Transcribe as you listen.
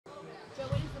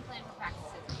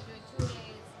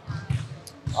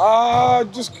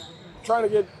Just trying to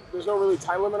get. There's no really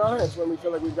time limit on it. It's when we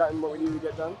feel like we've gotten what we need to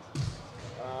get done.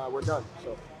 We're done.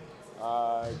 So,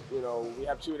 we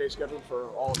have 2 days scheduled for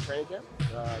all of training camp.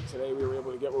 Today we were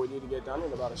able to get what we need to get done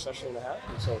in about a session and a half.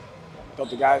 And so, I thought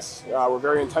the guys were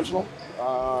very intentional,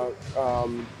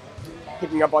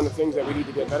 picking up on the things that we need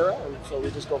to get better at, and so we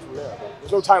just go from there. But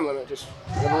there's no time limit. Just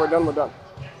whenever we're done, we're done.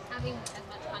 Having as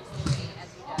much continuity as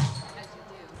you do you feel like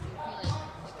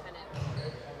it kind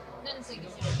of, not necessarily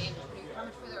gives you an advantage, but how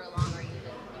much further along are you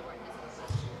than you were in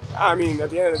this? I mean, at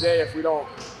the end of the day, if we don't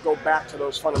go back to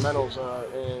those fundamentals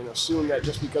and assume that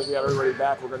just because we have everybody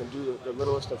back, we're going to do the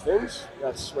littlest of things,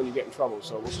 that's when you get in trouble.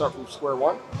 So we'll start from square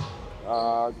one,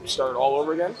 start it all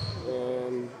over again,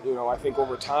 and I think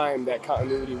over time that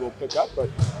continuity will pick up, but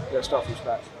we got to start from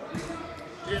scratch.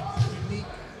 Unique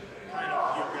kind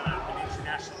of, you've got an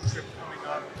international trip coming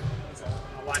up. It's a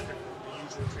lot different from the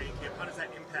usual training camp. How does that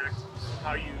impact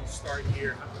how you start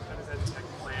here? How does that impact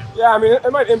the plan? Yeah, I mean,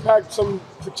 it might impact some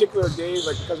particular days,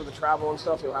 like because of the travel and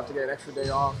stuff. You'll have to get an extra day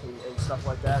off and stuff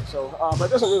like that. So, but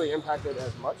it doesn't really impact it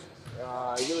as much.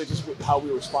 Really, just how we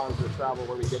respond to the travel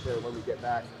when we get there, when we get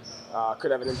back,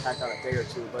 could have an impact on a day or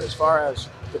two. But as far as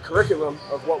the curriculum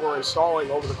of what we're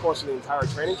installing over the course of the entire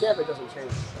training camp, it doesn't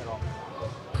change at all.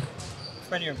 What's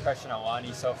been your impression on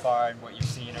Lonnie so far and what you've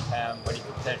seen of him, what he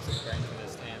could potentially bring to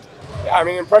this team? Yeah, I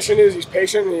mean, the impression is he's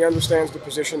patient and he understands the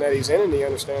position that he's in, and he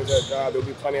understands that there'll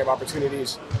be plenty of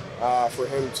opportunities for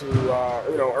him to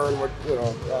earn what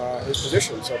his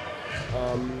position. So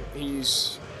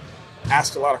he's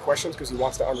asked a lot of questions because he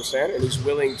wants to understand, and he's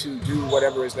willing to do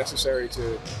whatever is necessary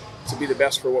to be the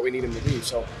best for what we need him to be.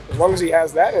 So as long as he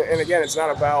has that, and again, it's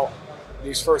not about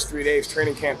these first 3 days.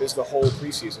 Training camp is the whole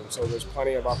preseason, so there's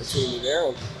plenty of opportunity there.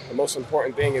 And the most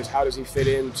important thing is how does he fit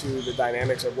into the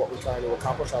dynamics of what we're trying to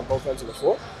accomplish on both ends of the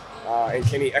floor, and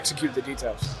can he execute the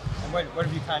details? And what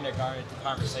have you kind of gone into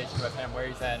conversation with him, where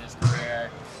he's at in his career,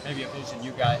 maybe a vision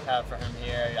you guys have for him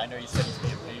here? I know you said he's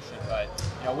being patient, but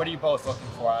what are you both looking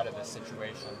for out of this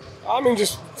situation? I mean,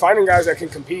 just finding guys that can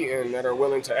compete and that are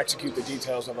willing to execute the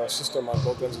details of our system on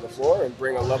both ends of the floor and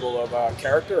bring a level of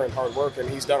character and hard work, and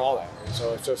he's done all that. And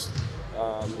so it's just,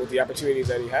 with the opportunities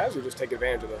that he has, we just take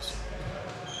advantage of this.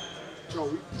 Joe,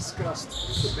 we discussed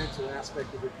the mental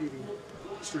aspect of competing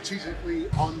strategically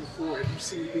on the floor. Have you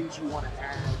seen things you want to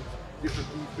add, different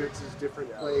defenses,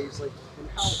 different plays, and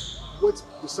what's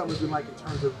the summer been like in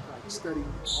terms of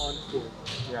studying on court?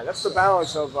 Yeah, that's the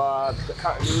balance of the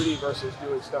continuity versus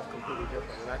doing stuff completely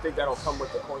different, and I think that'll come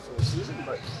with the course of the season.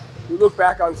 But we look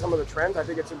back on some of the trends. I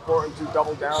think it's important to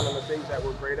double down on the things that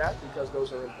we're great at because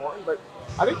those are important. But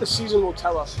I think the season will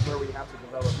tell us where we have to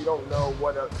develop. We don't know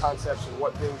what concepts and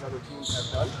what things other teams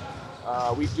have done.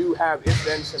 We do have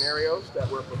if-then scenarios that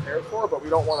we're prepared for, but we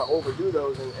don't want to overdo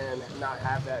those and not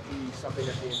have that be something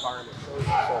that the environment shows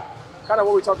us. So kind of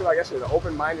what we talked about yesterday, the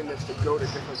open-mindedness to go to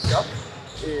different stuff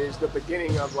is the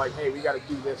beginning of hey, we got to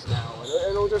do this now.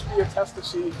 And it'll just be a test to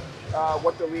see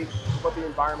what the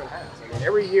environment has. I mean,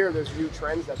 every year there's new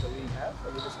trends that the league has,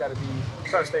 and we just got to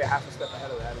try to stay a half a step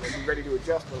ahead of that and then be ready to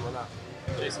adjust when we're not.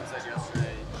 Jayson said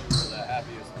yesterday you were the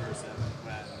happiest person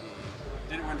when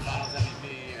he didn't win Finals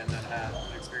MVP and then had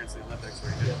an experience in the Olympics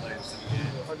where he didn't play in some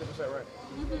games. 100% right.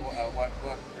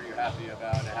 What were you happy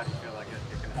about, and how do you feel like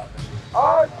it can help him?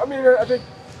 I mean, I think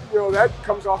that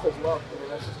comes off as love. I mean,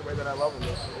 that's just the way that I love him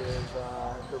is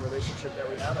the relationship that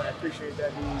we have. And I appreciate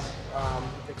that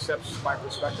he accepts my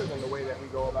perspective and the way that we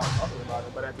go about talking about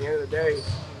it. But at the end of the day,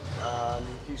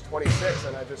 he's 26,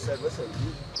 and I just said, listen,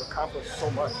 you've accomplished so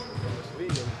much in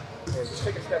this league, and just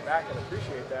take a step back and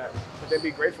appreciate that, but then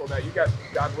be grateful that you got,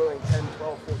 God willing, 10,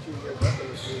 12, 14 years left in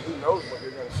this league. Who knows what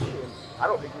you're going to see? And I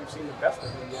don't think we've seen the best of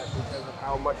him yet because of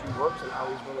how much he works and how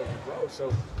he's willing to grow.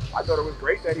 So I thought it was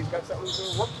great that he's got something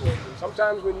to work towards. And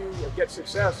sometimes when you get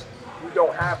success, you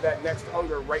don't have that next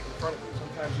hunger right in front of you.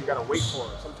 Sometimes you got to wait for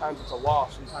it. Sometimes it's a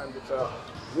loss. Sometimes it's a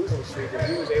losing streak.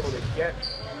 And he was able to get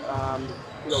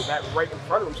that right in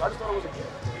front of him. So I just thought it was a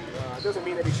gift. It doesn't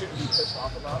mean that he shouldn't be pissed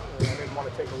off about it. I didn't want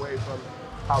to take away from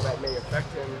how that may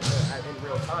affect him in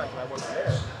real time because I wasn't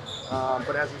there.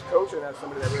 But as his coach and as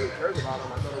somebody that really cares about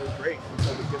him, I thought it was great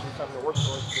because it gives him something to work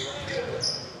towards.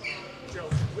 Joe,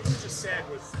 what you just said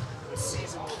was the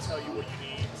season will tell you what you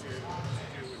need to do.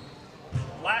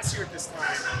 Last year at this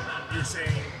time, you were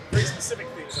saying very specific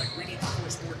things like we need to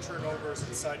force more turnovers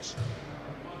and such.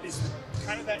 Is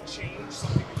kind of that change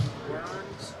something that you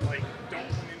learned? Like, don't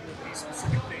come in with these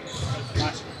specific things because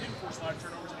last year you didn't force a lot of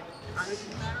turnovers and it kind of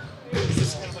didn't matter? Is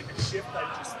this kind of like a shift that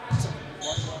just something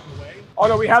along the way? Oh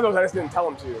no, we have those. I just didn't tell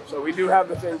them to you. So we do have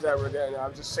the things that we're getting.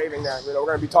 I'm just saving that. We're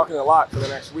going to be talking a lot for the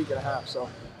next week and a half. So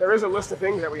there is a list of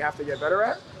things that we have to get better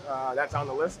at. That's on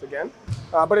the list again.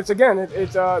 But it's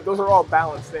those are all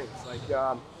balanced things. Like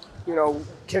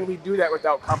can we do that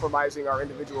without compromising our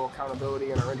individual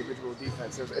accountability and our individual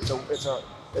defense?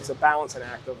 It's a balancing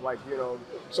act of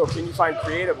so can you find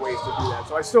creative ways to do that?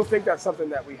 So I still think that's something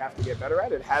that we have to get better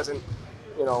at. It hasn't,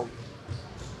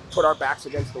 put our backs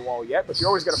against the wall yet, but you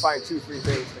always got to find 2-3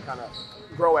 things to kind of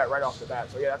grow at right off the bat.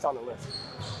 So yeah, that's on the list.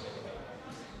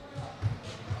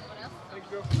 Thank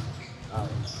you.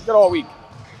 Good all week.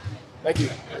 Thank you.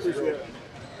 Appreciate it.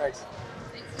 Thanks.